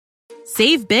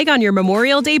Save big on your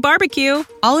Memorial Day barbecue,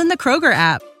 all in the Kroger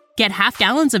app. Get half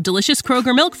gallons of delicious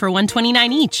Kroger milk for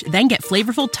 $1.29 each. Then get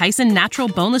flavorful Tyson natural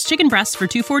boneless chicken breasts for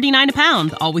 $2.49 a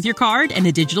pound, all with your card and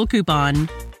a digital coupon.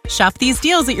 Shop these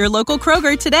deals at your local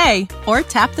Kroger today, or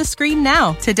tap the screen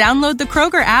now to download the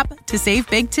Kroger app to save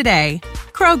big today.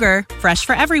 Kroger, fresh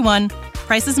for everyone.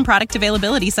 Prices and product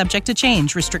availability subject to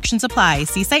change. Restrictions apply.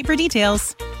 See site for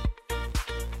details.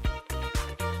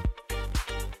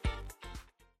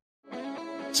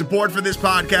 Support for this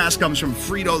podcast comes from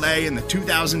Frito-Lay and the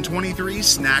 2023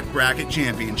 Snack Bracket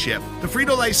Championship. The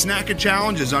Frito-Lay Snack-It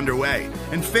Challenge is underway,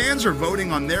 and fans are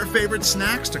voting on their favorite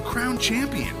snacks to crown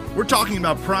champion. We're talking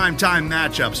about prime-time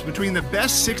matchups between the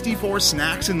best 64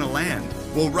 snacks in the land.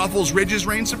 Will Ruffles Ridges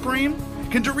reign supreme?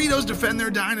 Can Doritos defend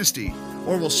their dynasty?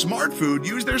 Or will Smart Food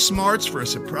use their smarts for a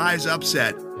surprise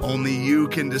upset? Only you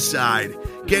can decide.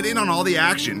 Get in on all the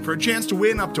action for a chance to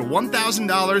win up to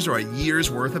 $1,000 or a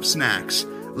year's worth of snacks.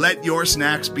 Let your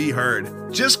snacks be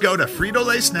heard. Just go to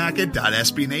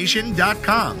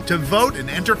fritolaysnacket.sbnation.com to vote and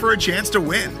enter for a chance to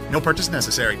win. No purchase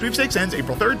necessary. Sweepstakes ends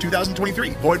April 3rd,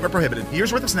 2023. Void where prohibited.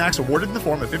 Year's worth of snacks awarded in the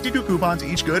form of 52 coupons,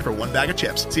 each good for one bag of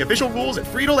chips. See official rules at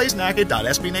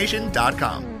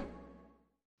fritolaysnacket.sbnation.com.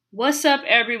 What's up,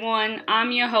 everyone?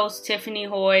 I'm your host, Tiffany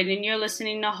Hoyd, and you're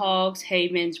listening to Hogs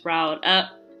Haven's Rile'd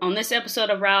Up. On this episode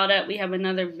of Rile'd Up, we have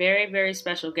another very, very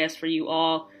special guest for you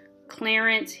all.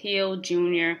 Clarence Hill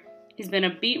Jr. He's been a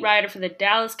beat writer for the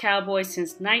Dallas Cowboys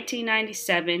since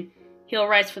 1997. Hill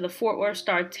writes for the Fort Worth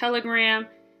Star-Telegram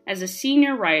as a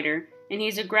senior writer, and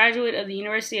he's a graduate of the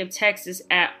University of Texas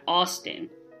at Austin.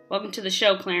 Welcome to the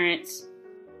show, Clarence.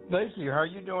 Thank you. How are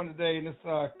you doing today in this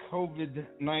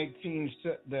COVID-19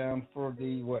 shutdown for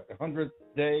the, 100th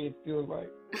day, it feels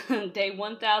like? Day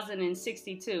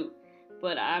 1062,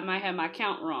 but I might have my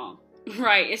count wrong.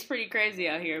 Right, it's pretty crazy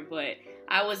out here, but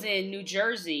I was in New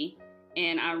Jersey,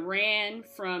 and I ran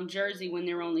from Jersey when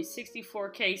there were only 64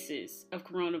 cases of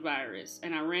coronavirus,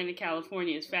 and I ran to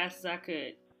California as fast as I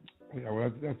could. Yeah,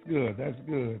 well, that's good. That's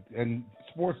good. And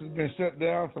sports has been shut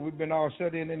down, so we've been all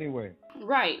shut in anyway.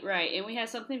 Right. And we had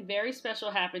something very special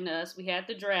happen to us. We had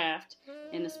the draft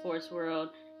in the sports world.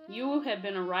 You have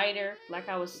been a writer, like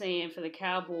I was saying, for the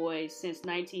Cowboys since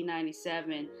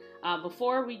 1997.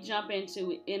 Before we jump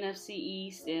into NFC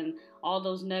East and all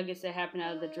those nuggets that happened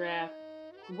out of the draft,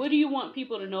 what do you want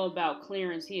people to know about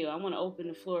Clarence Hill? I want to open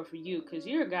the floor for you because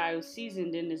you're a guy who's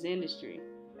seasoned in this industry.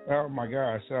 Oh, my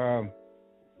gosh. I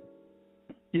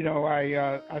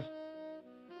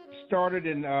started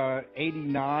in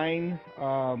 89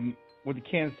 with the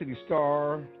Kansas City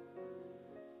Star.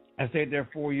 I stayed there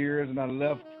 4 years, and I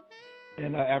left.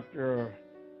 And after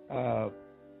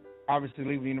obviously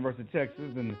leaving the University of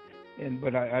Texas,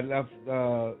 but I left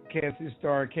Kansas City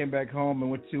Star, came back home, and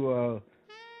went to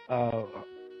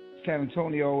San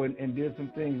Antonio and did some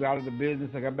things out of the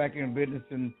business. I got back in business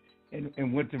and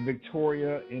went to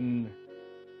Victoria in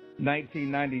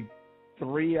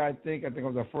 1993, I think. I think I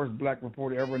was the first black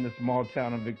reporter ever in this small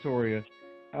town of Victoria,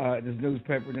 this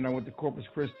newspaper. Then I went to Corpus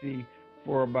Christi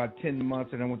for about 10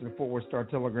 months, and I went to the Fort Worth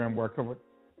Star-Telegram, where I covered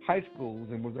high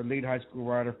schools and was a lead high school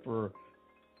writer for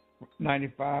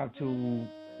 95 to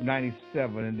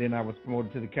 97, and then I was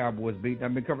promoted to the Cowboys beat.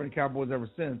 I've been covering the Cowboys ever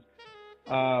since.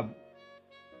 I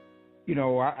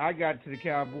got to the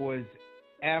Cowboys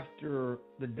after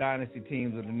the dynasty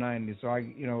teams of the 90s. So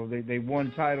they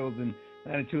won titles in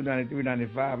 92, 93,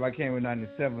 95. I came in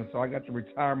 97, so I got the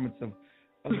retirements of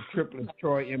the triplets,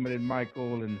 Troy, Emmett, and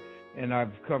Michael, and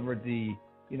I've covered the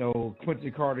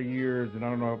Quincy Carter years, and I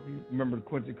don't know if you remember the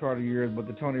Quincy Carter years, but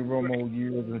the Tony Romo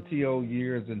years and the T.O.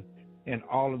 years and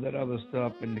all of that other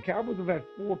stuff. And the Cowboys have had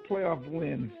 4 playoff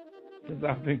wins since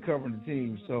I've been covering the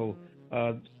team. So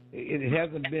it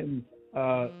hasn't been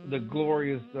the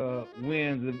glorious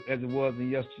wins as it was in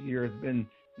yesteryear. It's been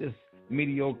this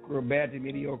mediocre, bad to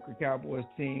mediocre Cowboys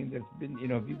team that's been,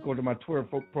 if you go to my Twitter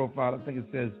profile, I think it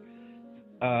says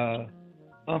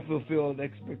unfulfilled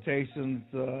expectations,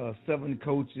 7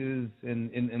 coaches,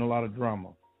 and a lot of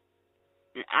drama.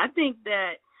 I think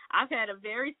that I've had a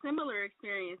very similar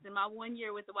experience in my 1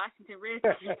 year with the Washington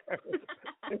Redskins.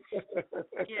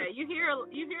 Yeah, you hear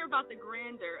about the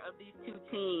grandeur of these two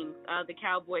teams, the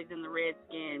Cowboys and the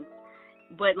Redskins,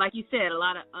 but like you said, a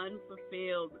lot of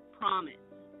unfulfilled promise.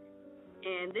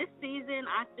 And this season,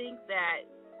 I think that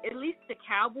at least the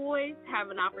Cowboys have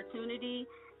an opportunity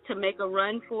to make a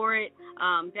run for it.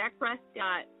 Dak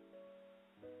Prescott,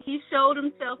 he showed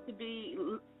himself to be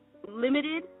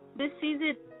limited this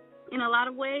season in a lot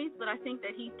of ways, but I think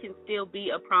that he can still be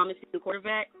a promising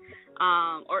quarterback,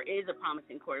 or is a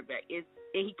promising quarterback.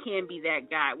 He can be that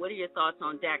guy. What are your thoughts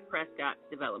on Dak Prescott's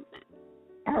development?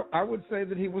 I would say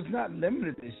that he was not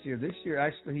limited this year. This year,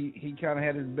 actually, he kind of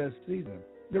had his best season.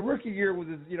 The rookie year was,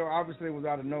 obviously it was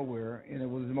out of nowhere, and it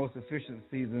was the most efficient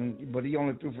season, but he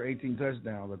only threw for 18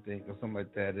 touchdowns, I think, or something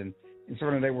like that. And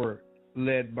certainly they were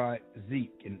led by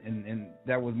Zeke, and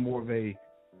that was more of a,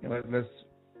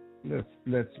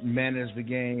 let's manage the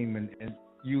game and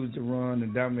use the run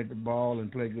and dominate the ball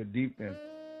and play good defense.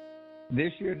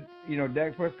 This year,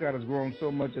 Dak Prescott has grown so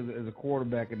much as a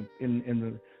quarterback in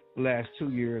the last 2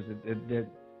 years that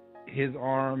his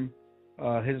arm,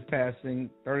 his passing,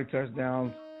 30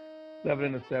 touchdowns,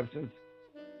 11 interceptions,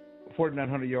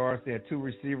 4,900 yards. They had two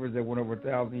receivers that went over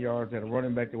 1,000 yards. They had a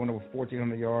running back that went over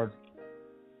 1,400 yards.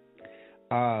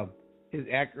 His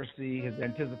accuracy, his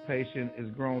anticipation has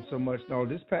grown so much. No,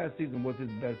 this past season was his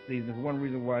best season. It's one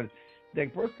reason why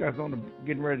Dak Prescott's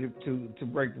getting ready to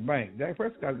break the bank. Dak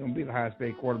Prescott's going to be the highest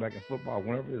paid quarterback in football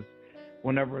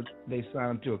whenever they sign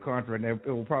him to a contract. Now, it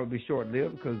will probably be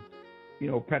short-lived because,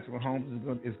 Patrick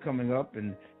Mahomes is coming up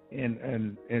and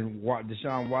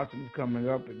Deshaun Watson is coming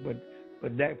up.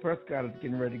 But Dak Prescott is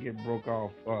getting ready to get broke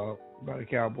off by the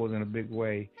Cowboys in a big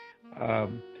way.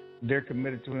 They're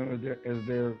committed to him as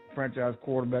their franchise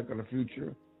quarterback of the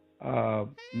future, or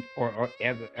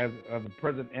as the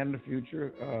present and the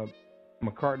future.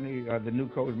 McCartney, the new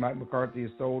coach, Mike McCarthy,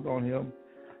 is sold on him.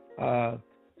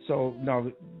 So,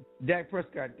 no, Dak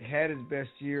Prescott had his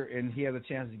best year, and he has a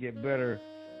chance to get better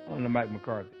under Mike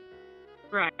McCarthy.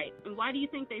 Right. And why do you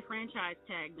think they franchise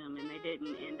tagged him and they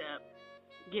didn't end up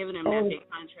giving him that big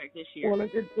contract this year? Well,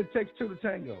 it takes two to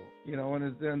tango, and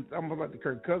it's almost like the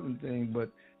Kirk Cousins thing,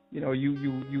 but,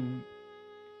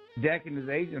 Dak and his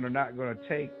agent are not going to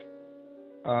take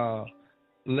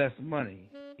less money,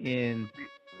 and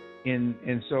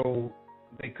so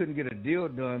they couldn't get a deal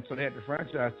done, so they had to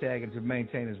franchise tag him to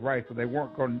maintain his rights. So they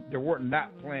weren't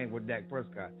not playing with Dak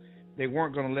Prescott. They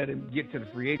weren't going to let him get to the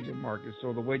free agent market.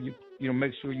 So the way you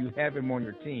make sure you have him on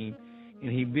your team,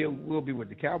 and he will be with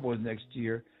the Cowboys next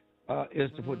year, is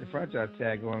to put the franchise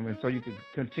tag on him, and so you can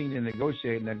continue to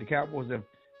negotiate. And the Cowboys have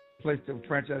placed the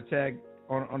franchise tag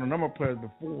on a number of players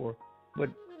before, but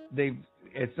they've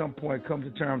at some point come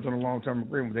to terms on a long-term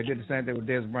agreement. They did the same thing with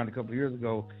Dez Bryant a couple of years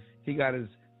ago. He got his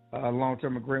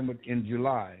long-term agreement in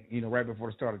July, right before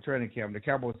the start of training camp. The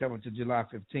Cowboys have until July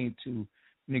 15th to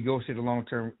negotiate a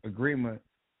long-term agreement.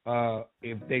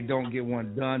 If they don't get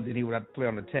one done, then he would have to play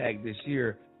on the tag this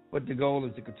year. But the goal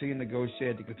is to continue to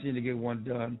negotiate, to continue to get one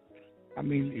done. I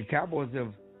mean, the Cowboys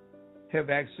have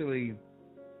actually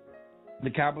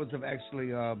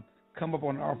come up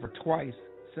on an offer twice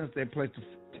since they placed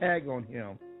a tag on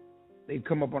him. They've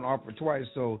come up on an offer twice.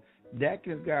 So Dak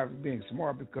and his guys are being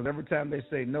smart because every time they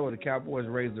say no, the Cowboys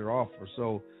raise their offer.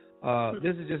 So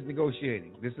this is just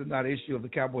negotiating. This is not an issue of the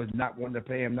Cowboys not wanting to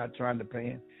pay him, not trying to pay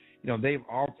him. They've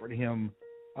offered him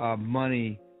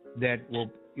money that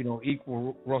will,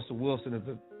 equal Russell Wilson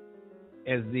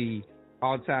as the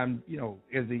all-time,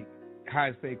 as the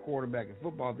highest-paid quarterback in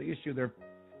football. The issue they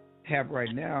have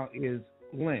right now is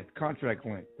length, contract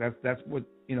length. That's what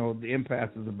the impasse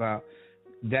is about.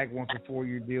 Dak wants a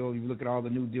 4-year deal. You look at all the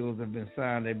new deals that have been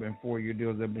signed; they've been 4-year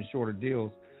deals. They've been shorter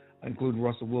deals, including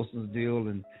Russell Wilson's deal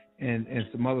and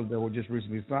some others that were just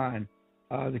recently signed.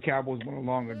 The Cowboys want a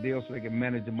longer deal so they can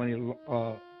manage the money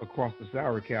across the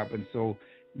salary cap, and so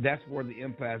that's where the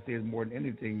impasse is more than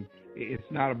anything. It's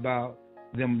not about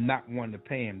them not wanting to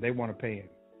pay him; they want to pay him.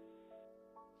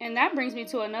 And that brings me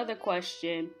to another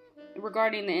question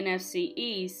regarding the NFC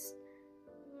East.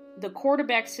 The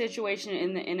quarterback situation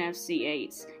in the NFC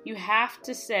East. You have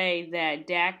to say that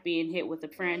Dak being hit with the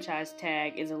franchise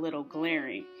tag is a little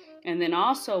glaring. And then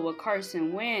also with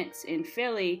Carson Wentz in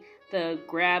Philly, the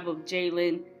grab of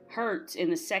Jalen Hurts in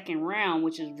the second round,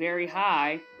 which is very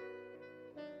high,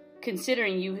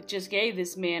 considering you just gave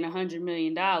this man $100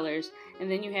 million. And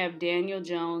then you have Daniel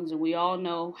Jones, and we all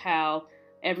know how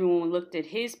everyone looked at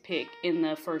his pick in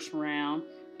the first round.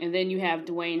 And then you have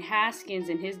Dwayne Haskins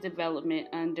and his development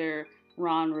under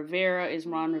Ron Rivera. Is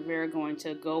Ron Rivera going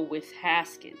to go with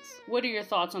Haskins? What are your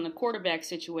thoughts on the quarterback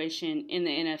situation in the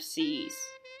NFC East?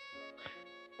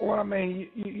 Well, I mean,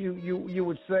 you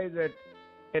would say that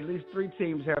at least 3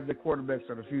 teams have the quarterbacks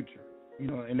of the future,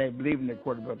 and they believe in the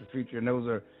quarterback of the future, and those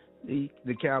are the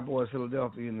Cowboys,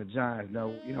 Philadelphia, and the Giants.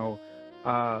 Now,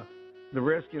 the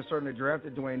Redskins certainly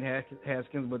drafted Dwayne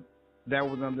Haskins, but that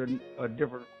was under a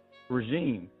different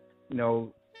regime.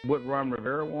 What Ron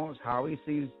Rivera wants, how he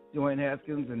sees Dwayne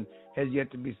Haskins, and has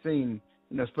yet to be seen.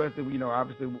 Especially,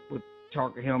 obviously with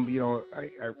talking to him,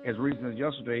 as recent as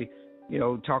yesterday,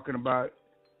 talking about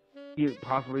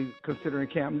possibly considering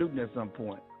Cam Newton at some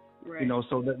point. Right.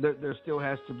 So there still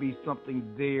has to be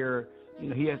something there,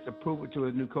 he has to prove it to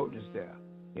his new coaching staff.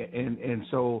 And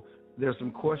so there's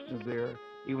some questions there,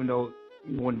 even though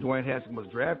when Dwayne Haskins was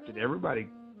drafted, everybody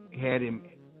had him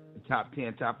top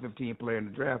 10, top 15 player in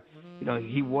the draft.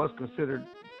 He was considered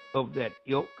of that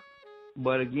ilk.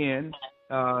 But again,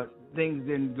 things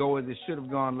didn't go as it should have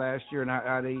gone last year,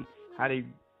 and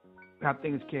how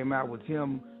things came out with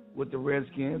him with the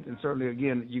Redskins. And certainly,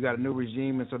 again, you got a new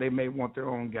regime, and so they may want their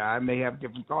own guy, may have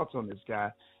different thoughts on this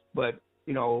guy. But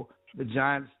the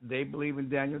Giants, they believe in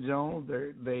Daniel Jones.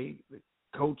 They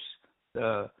coach,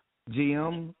 the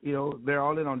GM, they're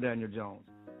all in on Daniel Jones.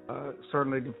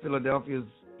 Certainly, the Philadelphia's,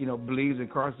 believes in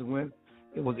Carson Wentz.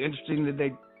 It was interesting that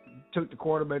they took the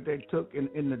quarterback they took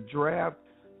in the draft,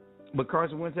 but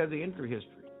Carson Wentz has an injury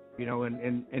history,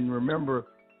 and remember,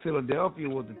 Philadelphia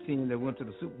was the team that went to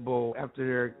the Super Bowl after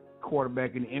their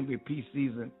quarterback in the MVP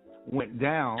season went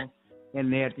down,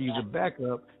 and they had to use a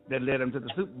backup that led them to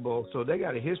the Super Bowl. So they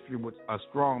got a history with a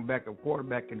strong backup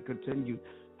quarterback and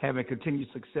having continued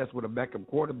success with a backup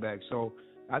quarterback. So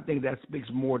I think that speaks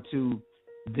more to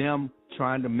them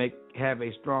trying to have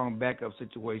a strong backup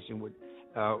situation with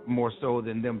more so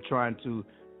than them trying to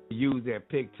use their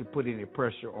pick to put any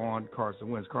pressure on Carson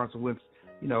Wentz. Carson Wentz,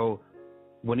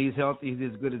 when he's healthy,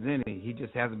 he's as good as any. He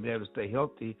just hasn't been able to stay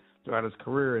healthy throughout his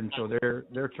career, and so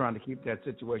they're trying to keep that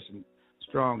situation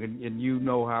strong. And you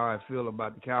know how I feel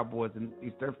about the Cowboys and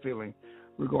their feeling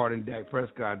regarding Dak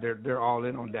Prescott. They're all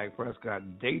in on Dak Prescott.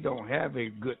 They don't have a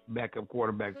good backup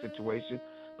quarterback situation,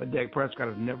 but Dak Prescott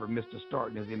has never missed a start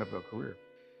in his NFL career.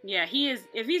 Yeah, he is.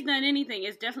 If he's done anything,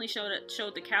 it's definitely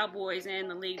showed the Cowboys and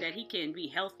the league that he can be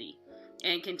healthy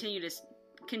and continue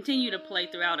to play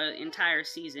throughout an entire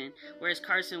season. Whereas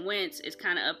Carson Wentz is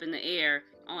kind of up in the air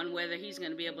on whether he's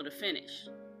going to be able to finish.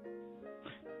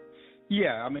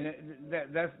 Yeah, I mean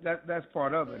that's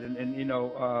part of it, and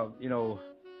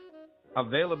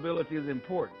availability is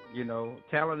important.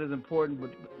 Talent is important,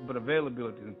 but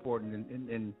availability is important,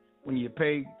 and when you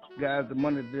pay guys the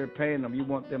money that they're paying them, you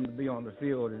want them to be on the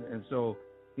field. And so,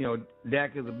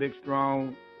 Dak is a big,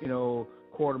 strong,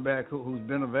 quarterback who's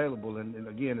been available. And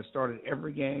again, it started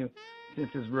every game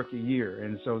since his rookie year.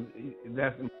 And so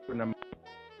that's important.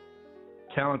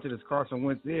 Talented as Carson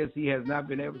Wentz is, he has not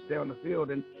been able to stay on the field.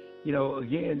 And,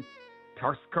 again,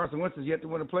 Carson Wentz has yet to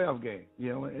win a playoff game,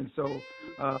 And so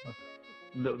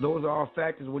those are all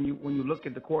factors when you look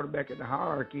at the quarterback in the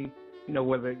hierarchy.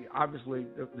 Whether obviously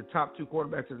the top two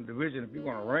quarterbacks in the division, if you're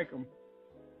going to rank them,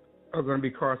 are going to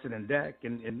be Carson and Dak.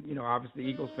 And obviously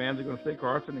Eagles fans are going to say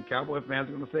Carson and Cowboy fans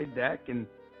are going to say Dak. And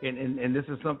this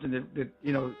is something that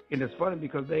and it's funny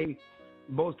because they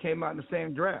both came out in the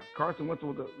same draft. Carson Wentz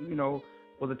was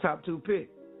a top two pick.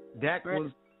 Dak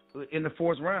was in the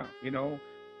fourth round.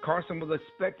 Carson was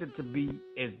expected to be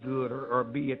as good or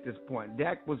be at this point.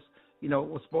 Dak was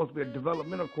supposed to be a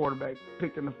developmental quarterback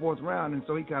picked in the fourth round, and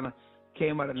so he kind of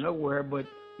came out of nowhere. But,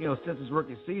 since his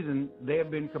rookie season, they have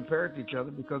been compared to each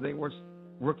other because they were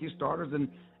rookie starters. And,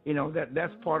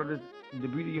 that's part of the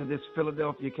beauty of this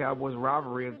Philadelphia Cowboys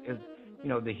rivalry is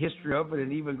the history of it,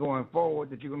 and even going forward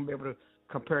that you're going to be able to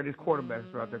compare these quarterbacks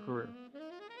throughout their career.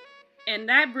 And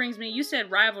that brings me, you said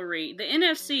rivalry. The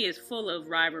NFC is full of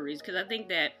rivalries because I think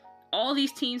that all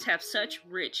these teams have such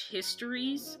rich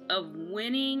histories of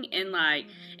winning, and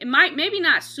maybe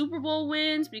not Super Bowl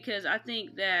wins, because I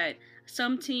think that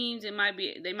some teams they might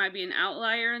be an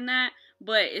outlier in that.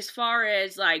 But as far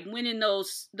as winning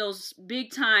those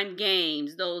big time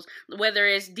games, whether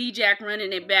it's D-Jack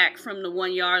running it back from the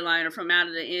 1 yard line or from out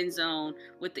of the end zone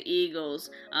with the Eagles,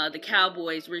 the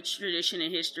Cowboys, rich tradition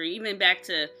and history, even back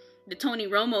to the Tony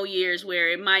Romo years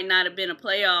where it might not have been a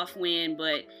playoff win,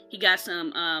 but he got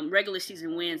some regular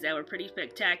season wins that were pretty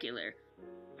spectacular.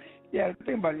 Yeah, the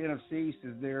thing about the NFC East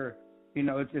is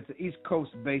it's an East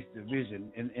Coast based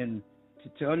division, and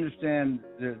to understand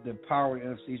the power of the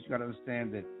NFC East, you got to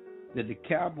understand that the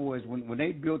Cowboys, when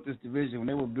they built this division, when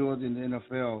they were building the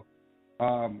NFL,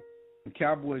 the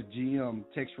Cowboys GM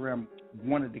Tex Schramm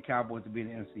wanted the Cowboys to be in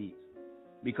the NFC East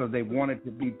because they wanted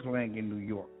to be playing in New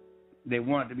York. They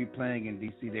wanted to be playing in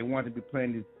D.C. They wanted to be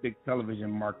playing these big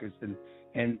television markets,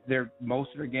 and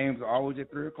most of their games are always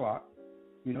at 3 o'clock,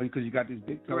 because you got these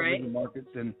big television markets,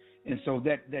 and so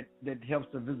that helps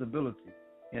the visibility,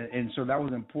 and so that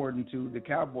was important to the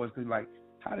Cowboys because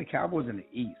how the Cowboys in the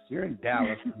East? You're in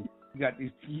Dallas, you got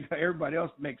everybody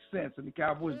else makes sense, and the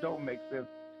Cowboys don't make sense.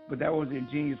 But that was the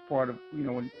ingenious part of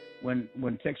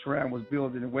when Tex Schramm was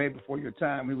building way before your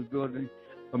time, he was building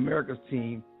America's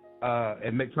team.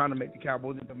 And trying to make the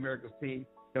Cowboys into America's team,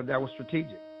 that was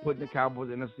strategic. Putting the Cowboys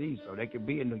in the NFC so they could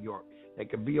be in New York, they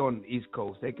could be on the East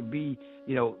Coast, they could be,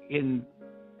 in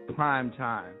prime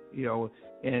time,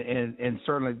 and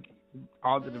certainly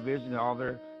all the division, all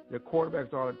their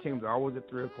quarterbacks, all their teams are always at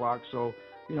 3:00. So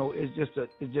it's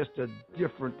just a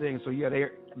different thing. So yeah,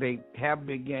 they have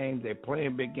big games, they play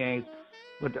in big games,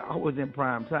 but they're always in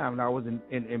prime time and always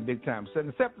in big time. So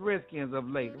except the Redskins of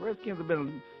late. The Redskins have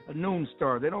been a noon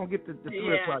star. They don't get the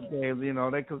 3:00 games,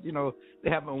 because they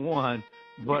haven't won.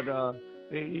 But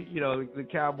the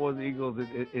Cowboys, Eagles,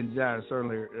 and Giants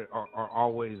certainly are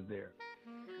always there.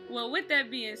 Well, with that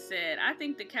being said, I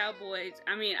think the Cowboys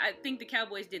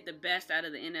did the best out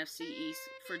of the NFC East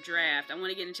for draft. I want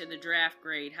to get into the draft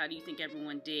grade. How do you think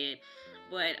everyone did?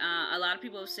 But a lot of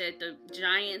people have said the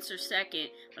Giants are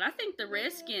second, but I think the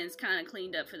Redskins kind of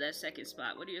cleaned up for that second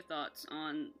spot. What are your thoughts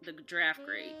on the draft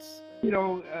grades?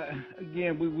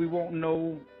 Again, we won't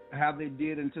know how they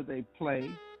did until they play.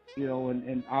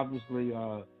 And obviously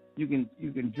you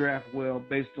can draft well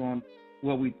based on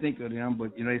what we think of them,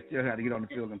 but they still have to get on the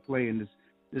field and play. And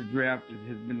this draft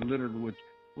has been littered with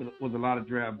a lot of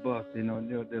draft busts.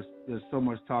 There's so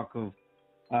much talk of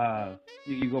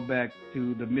you go back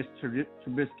to the Mitch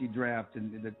Trubisky draft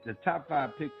and the top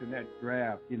 5 picks in that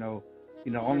draft.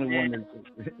 Only one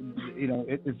that's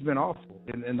it's been awful,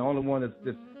 and the only one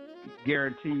that's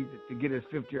guaranteed to get his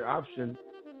 5th-year option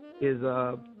is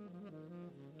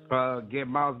get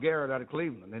Myles Garrett out of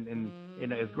Cleveland,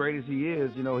 and as great as he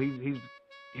is,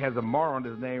 he has a mar on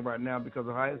his name right now because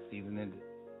of how his season ended.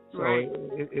 So right.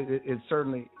 It's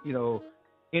certainly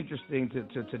interesting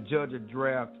to judge a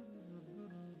draft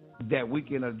that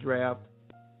weekend of draft,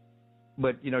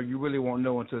 but you really won't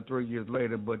know until 3 years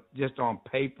later. But just on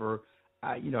paper,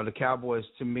 the Cowboys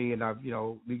to me, and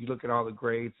you look at all the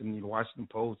grades and Washington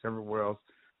Post everywhere else,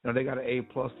 they got an A+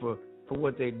 for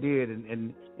what they did,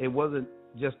 and it wasn't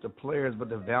just the players, but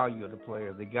the value of the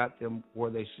players. They got them where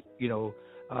they,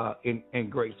 in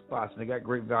great spots. And they got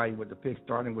great value with the pick,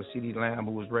 starting with CeeDee Lamb,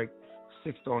 who was ranked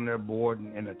 6th on their board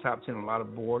and the top 10 on a lot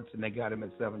of boards, and they got him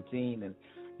at 17. And,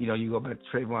 you go back to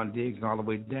Trayvon Diggs and all the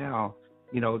way down.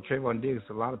 Trayvon Diggs,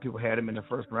 a lot of people had him in the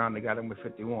first round. They got him with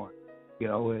 51.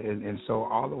 And so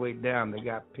all the way down, they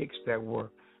got picks that were,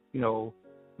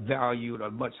 valued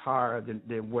much higher than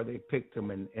where they picked them.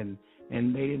 And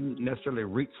they didn't necessarily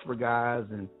reach for guys,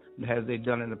 and as they've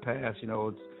done in the past.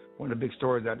 It's one of the big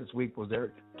stories out this week was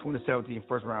their 2017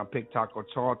 first-round pick, Taco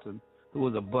Charlton, who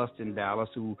was a bust in Dallas,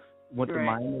 who went to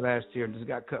Miami last year and just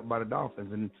got cut by the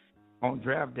Dolphins. And on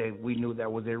draft day, we knew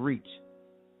that was a reach.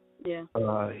 Yeah.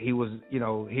 He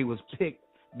was picked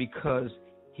because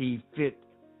he fit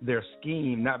their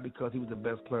scheme, not because he was the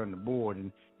best player on the board,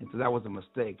 and so that was a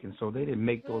mistake. And so they didn't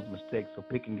make those mistakes. So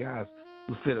picking guys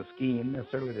who fit a scheme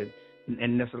necessarily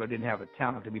didn't have the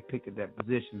talent to be picked at that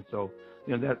position. So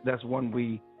that's one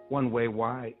reason,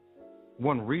 why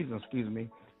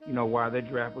their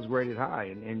draft was graded high.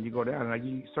 And you go down and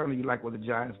you like what the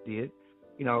Giants did,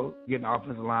 getting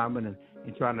offensive linemen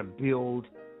and trying to build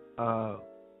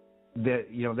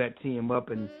that team up.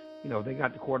 And they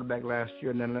got the quarterback last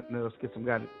year, and then let's get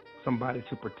somebody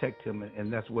to protect him,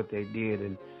 and that's what they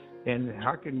did. And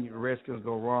how can the Redskins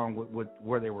go wrong with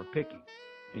where they were picking?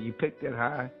 And you picked that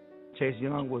high. Chase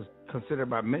Young was considered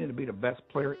by many to be the best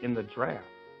player in the draft.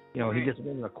 He just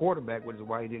wasn't a quarterback, which is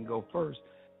why he didn't go first.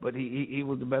 But he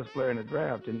was the best player in the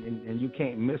draft, and you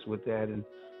can't miss with that.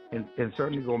 And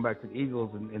certainly going back to the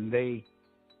Eagles, and they,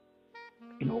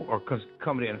 are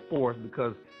coming in fourth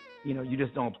because, you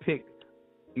just don't pick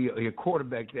your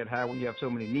quarterback that high when you have so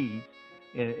many needs,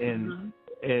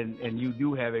 and you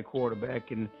do have a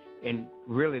quarterback, and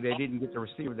really they didn't get the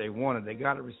receiver they wanted. They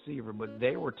got a receiver, but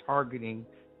they were targeting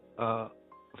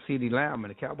CeeDee Lamb,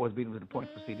 and the Cowboys beat them to the point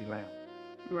for CeeDee Lamb.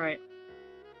 Right.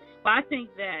 Well, I think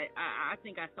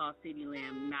I saw CeeDee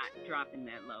Lamb not dropping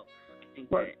that low. I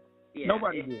think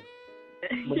nobody did.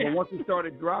 But once he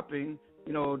started dropping,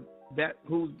 that's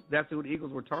who the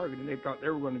Eagles were targeting. They thought they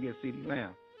were going to get CeeDee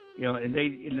Lamb.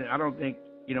 And I don't think,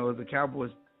 as the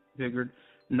Cowboys figured,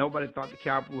 nobody thought the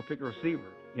Cowboys would pick a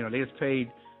receiver. They just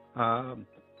paid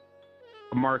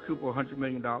Amari Cooper $100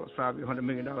 million, $500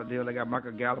 million deal. They got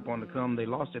Michael Gallup on the come. They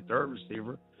lost their third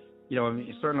receiver.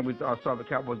 Certainly we saw the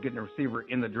Cowboys getting a receiver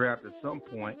in the draft at some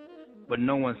point, but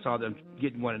no one saw them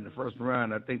getting one in the first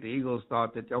round. I think the Eagles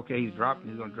thought that, okay, he's dropping,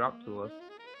 he's going to drop to us.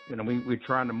 We're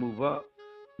trying to move up,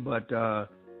 but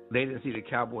they didn't see the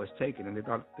Cowboys taking, and they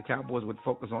thought the Cowboys would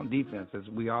focus on defense, as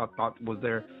we all thought was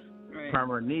their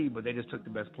primary need, but they just took the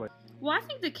best player. Well, I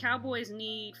think the Cowboys'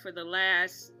 need for the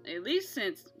last, at least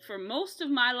for most of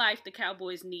my life, the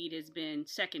Cowboys' need has been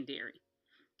secondary.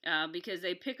 Because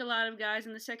they pick a lot of guys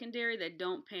in the secondary that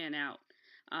don't pan out.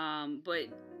 But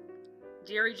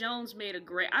Jerry Jones made a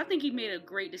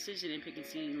great decision in picking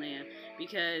CeeDee Lamb,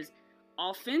 because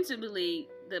offensively,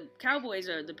 the Cowboys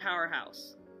are the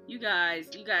powerhouse. You guys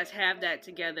have that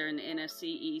together in the NFC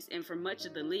East, and for much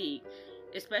of the league,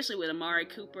 especially with Amari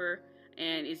Cooper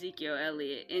and Ezekiel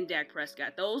Elliott and Dak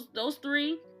Prescott. Those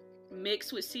three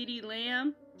mixed with CeeDee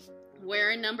Lamb,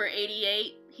 wearing number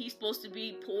 88, he's supposed to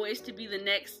be poised to be the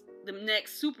next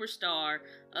superstar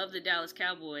of the Dallas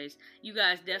Cowboys. You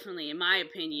guys definitely, in my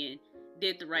opinion,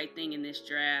 did the right thing in this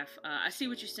draft. I see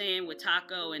what you're saying with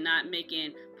Taco and not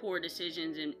making poor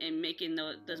decisions and making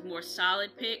those more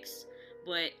solid picks.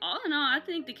 But all in all, I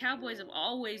think the Cowboys have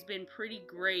always been pretty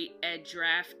great at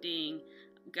drafting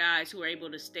guys who are able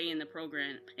to stay in the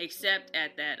program, except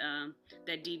at that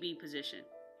DB position.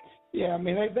 Yeah, I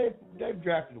mean they've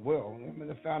drafted well. I mean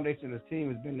the foundation of the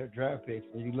team has been their draft picks.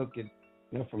 When you look at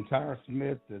from Tyron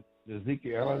Smith to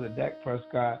Ezekiel Elliott to Dak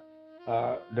Prescott,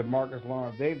 DeMarcus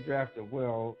Lawrence, they've drafted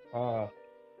well.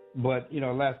 But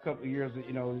last couple of years,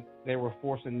 they were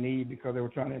forcing need because they were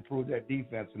trying to improve that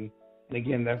defense. And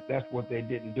again, that's what they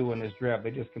didn't do in this draft.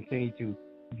 They just continued to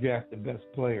draft the best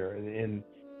player. And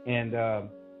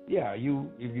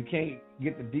if you can't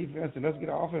get the defense, and let's get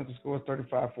an offense to score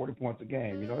 35, 40 points a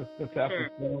game. Let's have some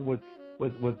fun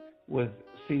with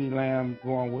CeeDee Lamb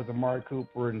going with Amari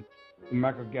Cooper and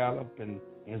Michael Gallup and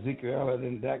Ezekiel Elliott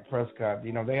and Dak Prescott.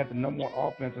 They had the number one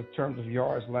offense in terms of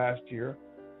yards last year,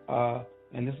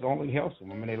 and this only helps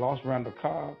them. I mean, they lost Randall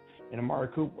Cobb and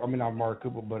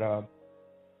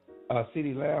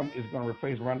CeeDee Lamb is going to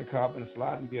replace Randall Cobb in the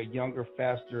slot and be a younger,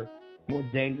 faster, more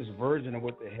dangerous version of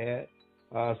what they had.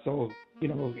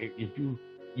 If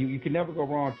you can never go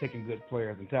wrong taking good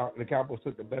players. And the Cowboys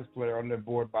took the best player on their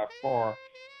board by far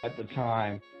at the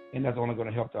time, and that's only going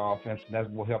to help the offense, and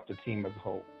that will help the team as a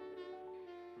whole.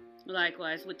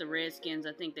 Likewise, with the Redskins,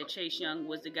 I think that Chase Young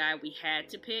was the guy we had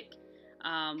to pick.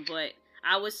 But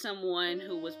I was someone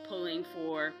who was pulling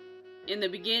for, in the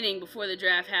beginning, before the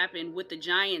draft happened, what the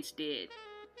Giants did,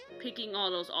 picking all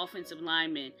those offensive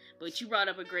linemen. But you brought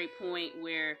up a great point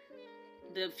where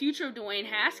the future of Dwayne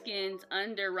Haskins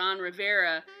under Ron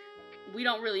Rivera, we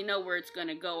don't really know where it's going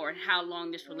to go or how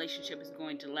long this relationship is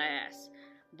going to last.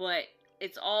 But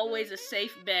it's always a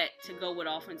safe bet to go with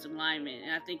offensive linemen,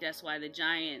 and I think that's why the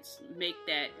Giants make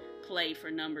that play for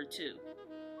number 2.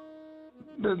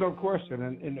 There's no question,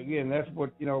 and again, that's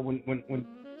what when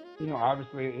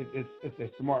obviously it's a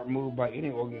smart move by any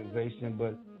organization,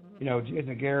 but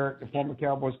Jason Garrett, the former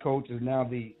Cowboys coach, is now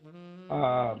the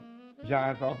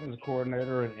Giants offensive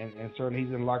coordinator, and certainly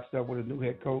he's in lockstep with a new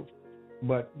head coach.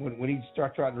 But when he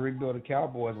tried to rebuild the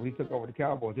Cowboys, when he took over the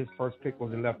Cowboys, his first pick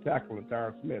was in left tackle,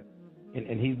 Tyron Smith.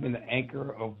 And he's been the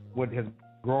anchor of what has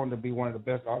grown to be one of the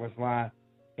best offensive line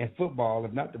in football,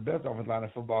 if not the best offensive line in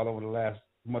football over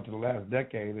much of the last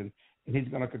decade. And he's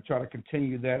going to try to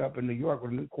continue that up in New York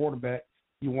with a new quarterback.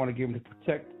 You want to give him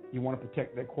you want to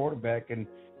protect that quarterback, and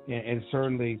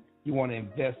certainly you want to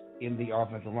invest in the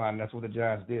offensive line. That's what the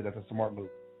Giants did. That's a smart move.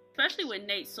 Especially with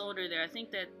Nate Solder there. I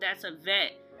think that's a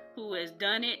vet who has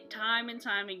done it time and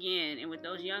time again. And with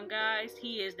those young guys,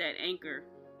 he is that anchor.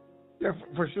 Yeah,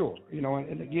 for sure.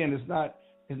 And again, it's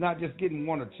not just getting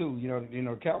one or two.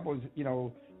 Cowboys,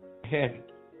 had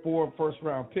 4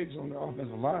 first-round picks on the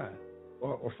offensive line,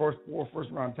 or 4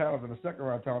 first-round talents and a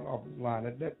second-round talent on the offensive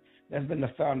line. That's been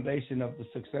the foundation of the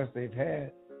success they've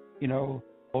had,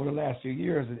 over the last few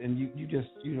years. And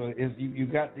you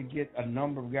got to get a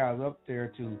number of guys up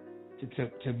there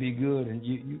to be good. And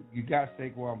you got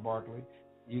Saquon Barkley,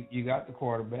 you got the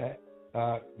quarterback.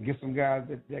 Get some guys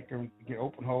that can get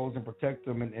open holes and protect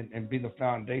them and be the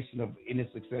foundation of any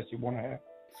success you want to have.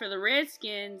 For the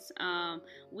Redskins,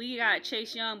 we got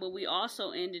Chase Young, but we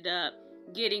also ended up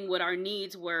getting what our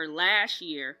needs were last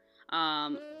year.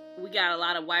 We got a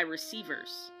lot of wide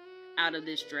receivers out of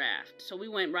this draft. So we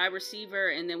went wide receiver,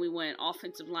 and then we went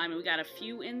offensive lineman. We got a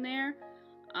few in there.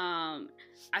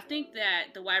 I think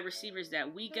that the wide receivers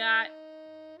that we got,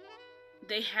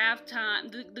 they have time.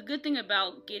 The good thing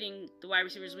about getting the wide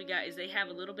receivers we got is they have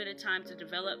a little bit of time to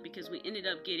develop, because we ended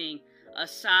up getting a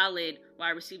solid wide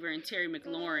receiver in Terry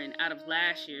McLaurin out of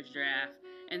last year's draft.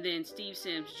 And then Steve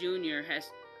Sims Jr. has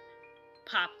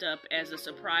popped up as a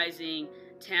surprising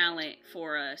talent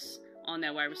for us on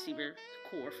that wide receiver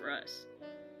core for us.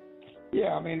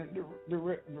 Yeah, I mean, the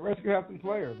Redskins have some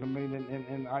players. I mean,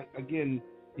 and again,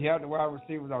 you have the wide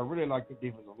receivers. I really like the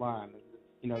defensive line.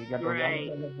 You got those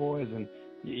young boys, and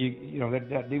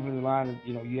that defensive line is,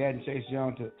 you add Chase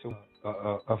Young to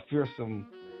a fearsome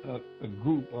a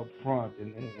group up front,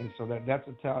 and so that's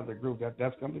a talented group.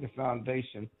 That's going to be the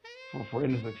foundation for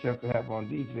any success to have on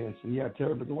defense. And yeah,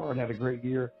 Terry McLaurin had a great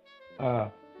year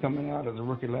coming out as a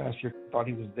rookie last year. Thought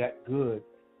he was that good,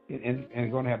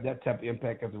 and going to have that type of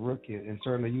impact as a rookie. And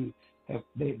certainly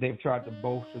they've tried to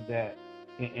bolster that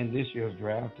in this year's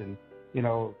draft. And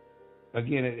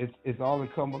again, it's all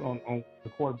incumbent on the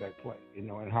quarterback play,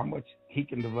 and how much he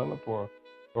can develop, or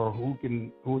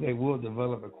who they will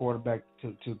develop a quarterback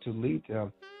to lead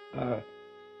them.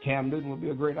 Cam Newton would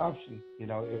be a great option,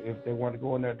 if they want to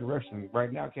go in that direction.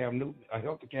 Right now, a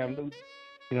healthy Cam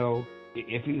Newton,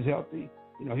 if he's healthy,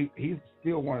 he's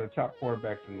still one of the top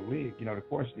quarterbacks in the league. The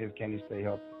question is, can he stay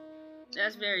healthy?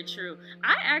 That's very true.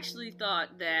 I actually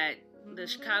thought that the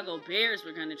Chicago Bears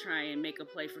were going to try and make a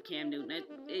play for Cam Newton.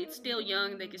 It's still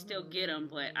young. They can still get him,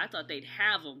 but I thought they'd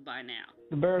have him by now.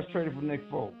 The Bears traded for Nick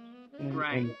Foles.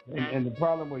 Right. And the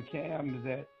problem with Cam is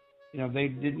that, they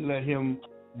didn't let him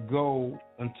go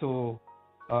until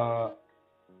a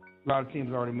lot of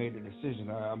teams already made their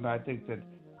decision. I think that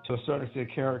to a certain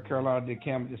extent, Carolina did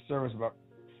Cam a disservice about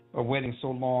waiting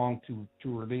so long to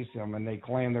release him, and they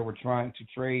claimed they were trying to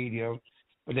trade him,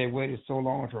 but they waited so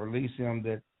long to release him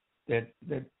that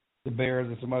the Bears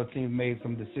and some other teams made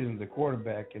some decisions at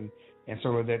quarterback, and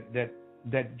so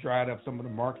that dried up some of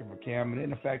the market for Cam. And then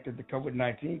the fact that the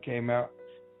COVID-19 came out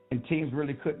and teams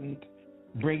really couldn't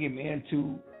bring him in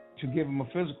to give him a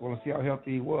physical and see how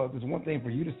healthy he was. It's one thing for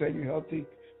you to say you're healthy,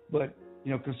 but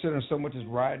considering so much is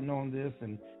riding on this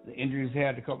and the injuries he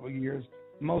had a couple of years,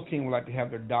 most teams would like to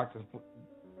have their doctors,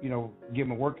 give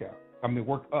him a work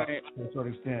up to a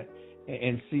certain extent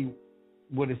and see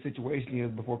what his situation is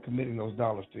before committing those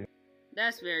dollars to him.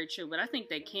 That's very true, but I think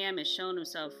that Cam has shown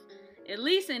himself, at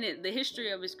least in the history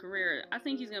of his career, I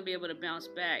think he's going to be able to bounce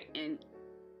back. And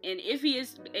if he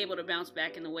is able to bounce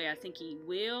back in the way I think he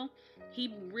will,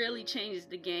 he really changes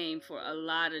the game for a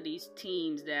lot of these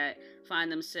teams that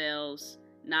find themselves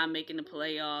not making the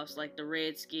playoffs, like the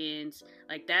Redskins.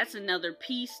 Like, that's another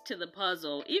piece to the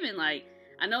puzzle. Even, I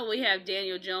know we have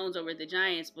Daniel Jones over at the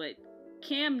Giants, but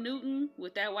Cam Newton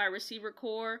with that wide receiver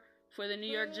core for the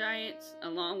New York Giants,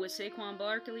 along with Saquon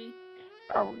Barkley.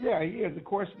 Oh, yeah, he is. The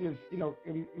question is,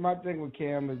 my thing with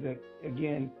Cam is that,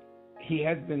 again, he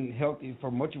has been healthy for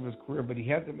much of his career, but he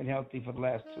hasn't been healthy for the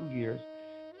last 2 years.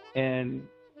 And,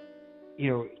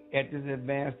 at this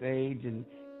advanced age and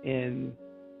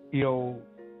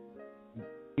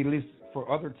at least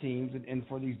for other teams and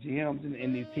for these GMs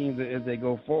and these teams as they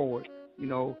go forward,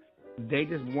 they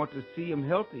just want to see him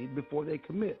healthy before they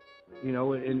commit,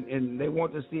 and they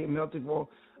want to see him healthy for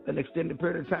an extended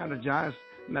period of time.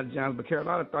 But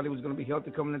Carolina thought he was going to be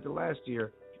healthy coming into last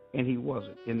year, and he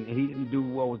wasn't. And he didn't do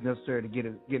what was necessary to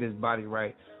get his body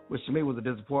right, which to me was a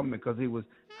disappointment because he was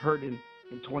hurt in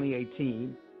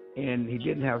 2018, and he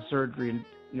didn't have surgery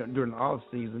during the off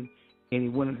season, and he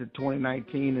went into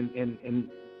 2019 and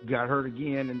got hurt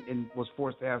again and was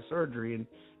forced to have surgery.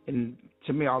 And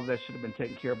to me, all of that should have been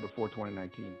taken care of before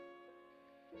 2019.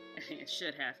 It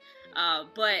should have.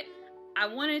 But I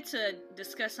wanted to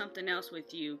discuss something else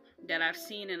with you that I've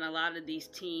seen in a lot of these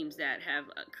teams that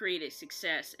have created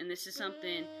success. And this is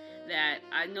something that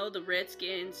I know the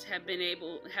Redskins have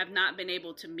not been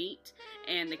able to meet.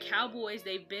 And the Cowboys,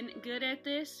 they've been good at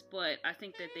this, but I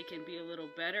think that they can be a little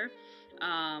better.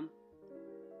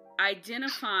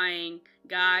 Identifying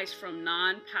guys from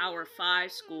non-Power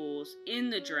 5 schools in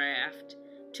the draft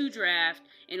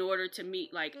in order to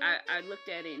meet, I looked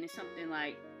at it and it's something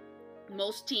like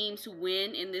most teams who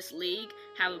win in this league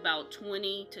have about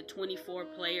 20 to 24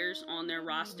 players on their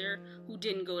roster who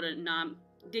didn't go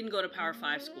to Power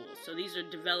 5 schools. So these are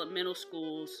developmental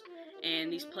schools,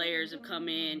 and these players have come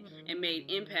in and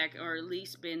made impact, or at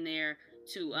least been there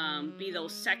to be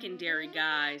those secondary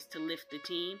guys to lift the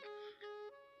team.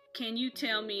 Can you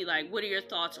tell me, what are your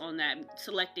thoughts on that,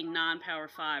 selecting non-Power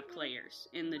 5 players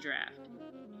in the draft?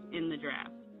 I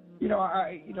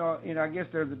guess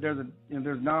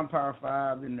there's non-Power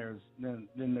 5, and there's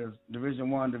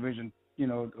Division I, Division,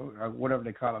 whatever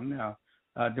they call them now,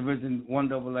 Division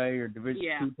 1AA or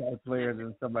Division 2 type players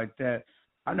and stuff like that.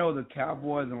 I know the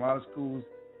Cowboys and a lot of schools,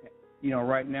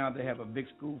 right now they have a big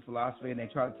school philosophy, and they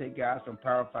try to take guys from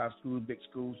Power 5 schools, big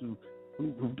schools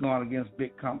who've gone against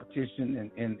big competition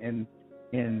and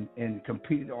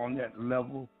competed on that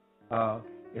level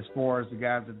as far as the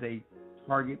guys that they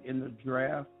target in the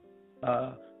draft.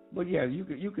 But yeah,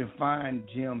 you can find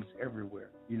gems everywhere,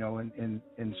 and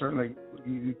certainly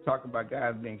you talk about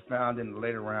guys being found in the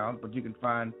later rounds, but you can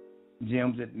find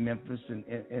gems at Memphis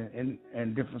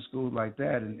and different schools like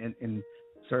that, and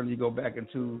certainly you go back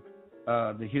into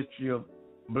the history of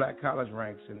black college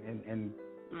ranks and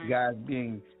guys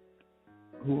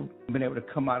who've been able to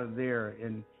come out of there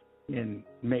and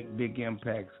make big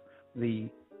impacts. The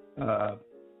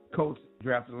coach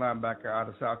drafted a linebacker out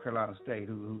of South Carolina State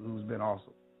who's been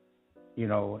awesome.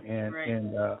 and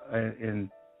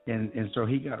so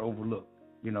he got overlooked,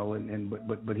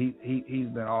 but he's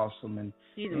been awesome, and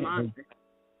he's a monster.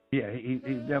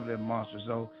 He's definitely a monster.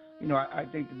 So I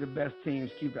think that the best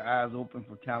teams keep their eyes open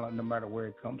for talent no matter where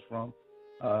it comes from.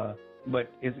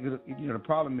 But it's the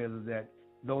problem is that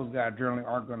those guys generally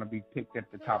aren't going to be picked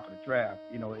at the top of the draft.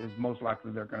 It's most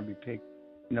likely they're going to be picked,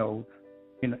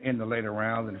 in the later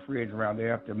rounds and the free agent round. They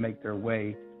have to make their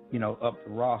way, up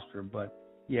the roster. But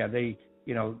yeah, you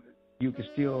can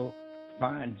still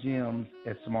find gems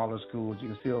at smaller schools. You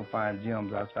can still find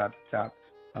gems outside the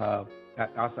top,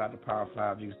 outside the Power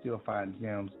Five. You can still find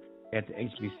gems at the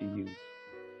HBCUs.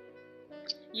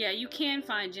 Yeah, you can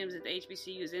find gyms at the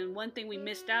HBCUs. And one thing we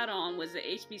missed out on was the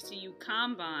HBCU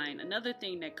Combine, another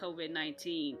thing that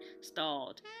COVID-19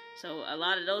 stalled. So a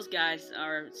lot of those guys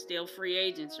are still free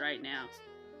agents right now.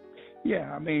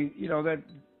 Yeah, I mean, that,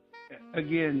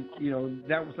 again,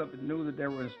 that was something new that they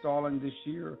were installing this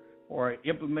year or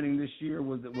implementing this year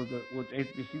was the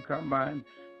HBCU Combine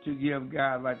to give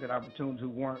guys like that opportunity who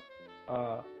weren't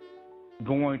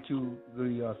going to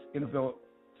the NFL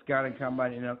Scouting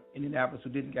Combine in Indianapolis, who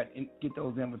didn't get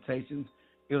those invitations.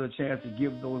 It was a chance to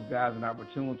give those guys an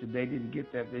opportunity. They didn't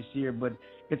get that this year, but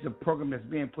it's a program that's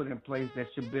being put in place that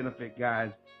should benefit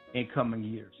guys in coming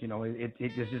years.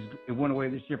 It went away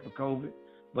this year for COVID,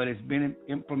 but it's been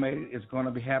implemented. It's going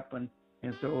to be happening,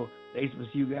 and so the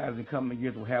HBCU guys in coming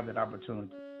years will have that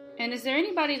opportunity. And is there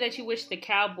anybody that you wish the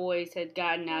Cowboys had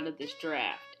gotten out of this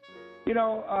draft?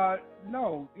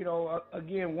 No.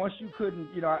 Again, once you couldn't,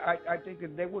 I think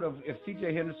that they would have, if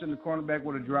C.J. Henderson, the cornerback,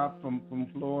 would have dropped from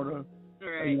Florida.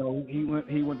 Right.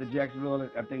 He went to Jacksonville.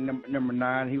 I think number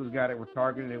 9. He was a guy that was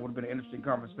targeted. It would have been an interesting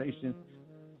conversation,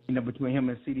 between him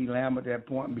and C.D. Lamb at that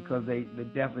point, because they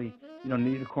definitely,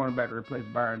 needed a cornerback to replace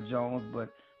Byron Jones. But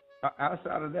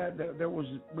outside of that, there was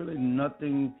really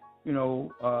nothing,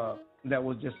 that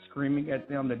was just screaming at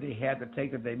them that they had to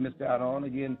take that they missed out on.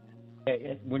 Again,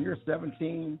 when you're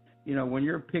 17, when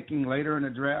you're picking later in the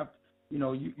draft,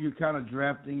 you're kind of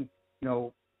drafting,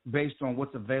 based on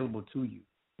what's available to you,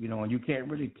 and you can't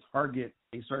really target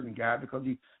a certain guy because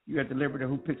you have to liberty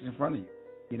who picks in front of you,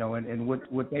 and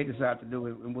what they decide to do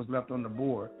and what's left on the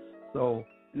board. So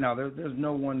now there's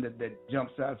no one that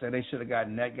jumps out and say they should have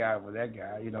gotten that guy over that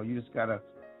guy. You just got to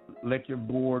let your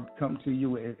board come to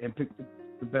you and pick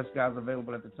the best guys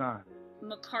available at the time.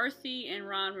 McCarthy and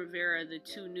Ron Rivera, the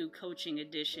two new coaching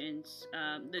additions,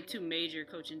 the two major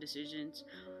coaching decisions,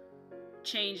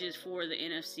 changes for the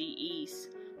NFC East.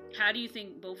 How do you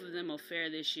think both of them will fare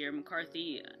this year?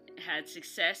 McCarthy had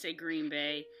success at Green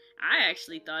Bay. I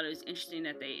actually thought it was interesting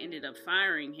that they ended up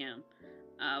firing him.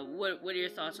 What are your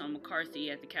thoughts on McCarthy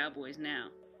at the Cowboys now?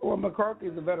 Well, McCarthy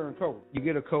is a veteran coach. You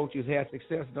get a coach who's had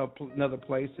success in another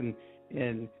place,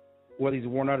 and whether he's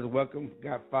worn out his welcome,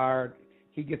 got fired,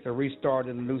 he gets a restart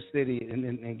in a new city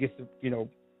and gets to,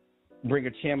 bring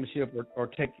a championship or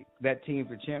take that team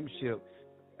to championship.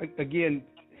 Again,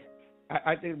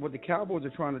 I think what the Cowboys are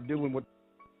trying to do and what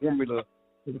formula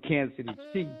for the Kansas City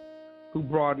Chiefs, who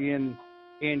brought in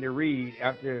Andy Reid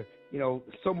after,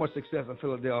 so much success in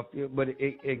Philadelphia, but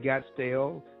it got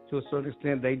stale to a certain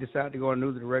extent. They decided to go in a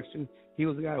new direction. He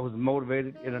was a guy who was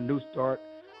motivated in a new start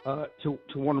to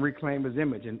want to reclaim his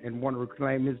image and want to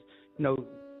reclaim his,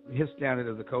 his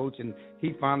standard as a coach, and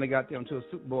he finally got them to a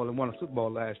Super Bowl and won a Super Bowl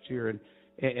last year.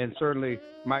 And certainly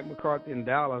Mike McCarthy in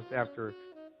Dallas, after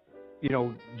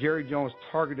Jerry Jones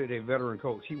targeted a veteran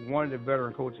coach. He wanted a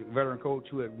veteran coach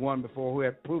who had won before, who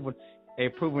had a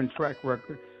proven track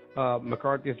record.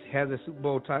 McCarthy has a Super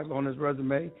Bowl title on his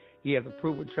resume. He has a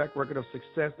proven track record of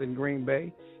success in Green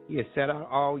Bay. He has sat out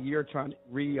all year trying to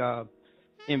reinvent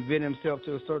himself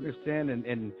to a certain extent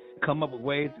and come up with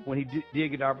ways when he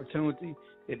did get the opportunity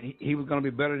that he was going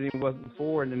to be better than he was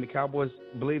before, and then the Cowboys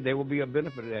believe they will be a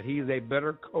benefit of that. He is a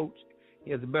better coach. He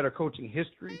has a better coaching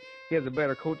history. He has a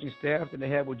better coaching staff than they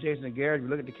had with Jason Garrett. If you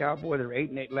look at the Cowboys, they were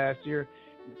 8-8 last year.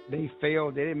 They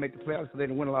failed. They didn't make the playoffs because they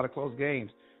didn't win a lot of close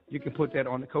games. You can put that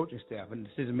on the coaching staff and the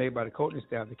decision made by the coaching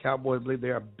staff. The Cowboys believe they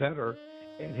are better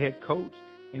at head coach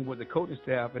and with the coaching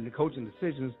staff and the coaching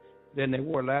decisions than they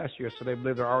were last year. So they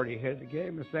believe they're already ahead of the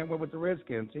game. The same way with the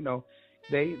Redskins.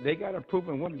 They got a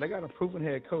proven one. They got a proven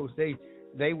head coach.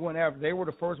 They went after. They were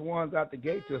the first ones out the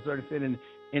gate to a certain extent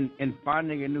in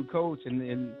finding a new coach,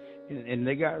 and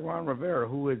they got Ron Rivera,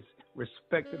 who is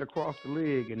respected across the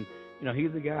league, and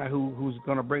he's a guy who's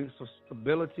going to bring some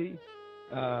stability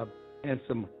and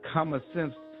some common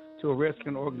sense to a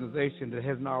Redskin organization that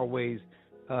hasn't always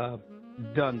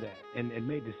done that and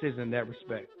made decisions in that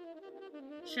respect.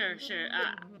 Sure.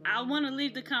 I want to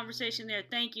leave the conversation there.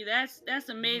 Thank you. That's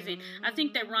amazing. I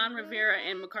think that Ron Rivera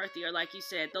and McCarthy are, like you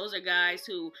said, those are guys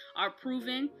who are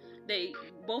proven.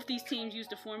 Both these teams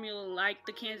used a formula like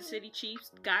the Kansas City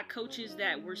Chiefs, got coaches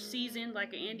that were seasoned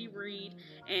like Andy Reid,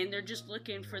 and they're just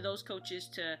looking for those coaches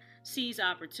to seize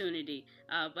opportunity.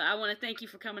 But I want to thank you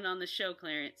for coming on the show,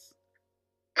 Clarence.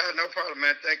 No problem,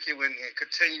 man. Thank you, and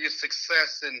continue your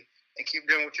success and keep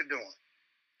doing what you're doing.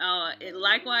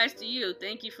 Likewise to you.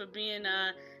 Thank you for being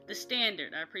the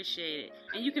standard. I appreciate it.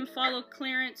 And you can follow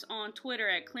Clarence on Twitter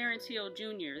at Clarence Hill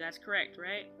Jr. That's correct,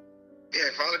 right? Yeah,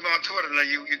 follow me on Twitter. Now,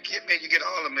 you get me, you get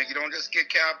all of me. You don't just get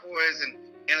Cowboys and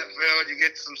NFL. You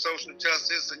get some social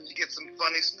justice, and you get some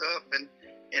funny stuff, and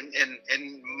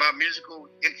my musical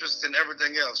interests and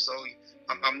everything else. So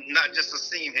I'm not just a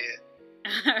seam head.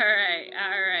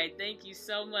 All right. Thank you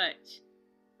so much.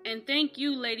 And thank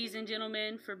you, ladies and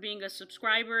gentlemen, for being a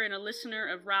subscriber and a listener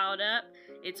of Rile'd Up.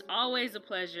 It's always a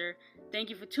pleasure. Thank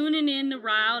you for tuning in to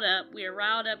Rile'd Up. We are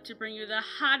riled up to bring you the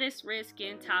hottest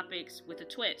Redskin topics with a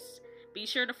twist. Be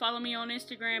sure to follow me on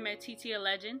Instagram at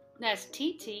TTALegend. That's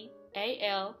TTALGEND.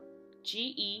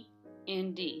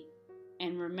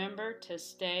 And remember to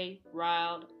stay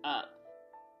riled up.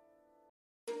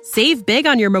 Save big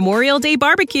on your Memorial Day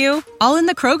barbecue, all in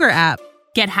the Kroger app.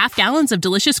 Get half gallons of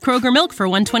delicious Kroger milk for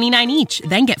 $1.29 each.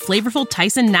 Then get flavorful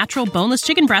Tyson natural boneless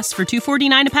chicken breasts for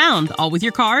 $2.49 a pound, all with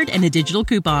your card and a digital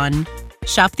coupon.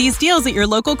 Shop these deals at your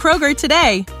local Kroger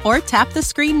today, or tap the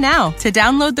screen now to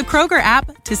download the Kroger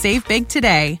app to save big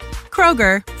today.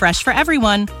 Kroger, fresh for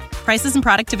everyone. Prices and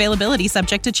product availability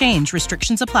subject to change.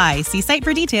 Restrictions apply. See site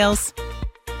for details.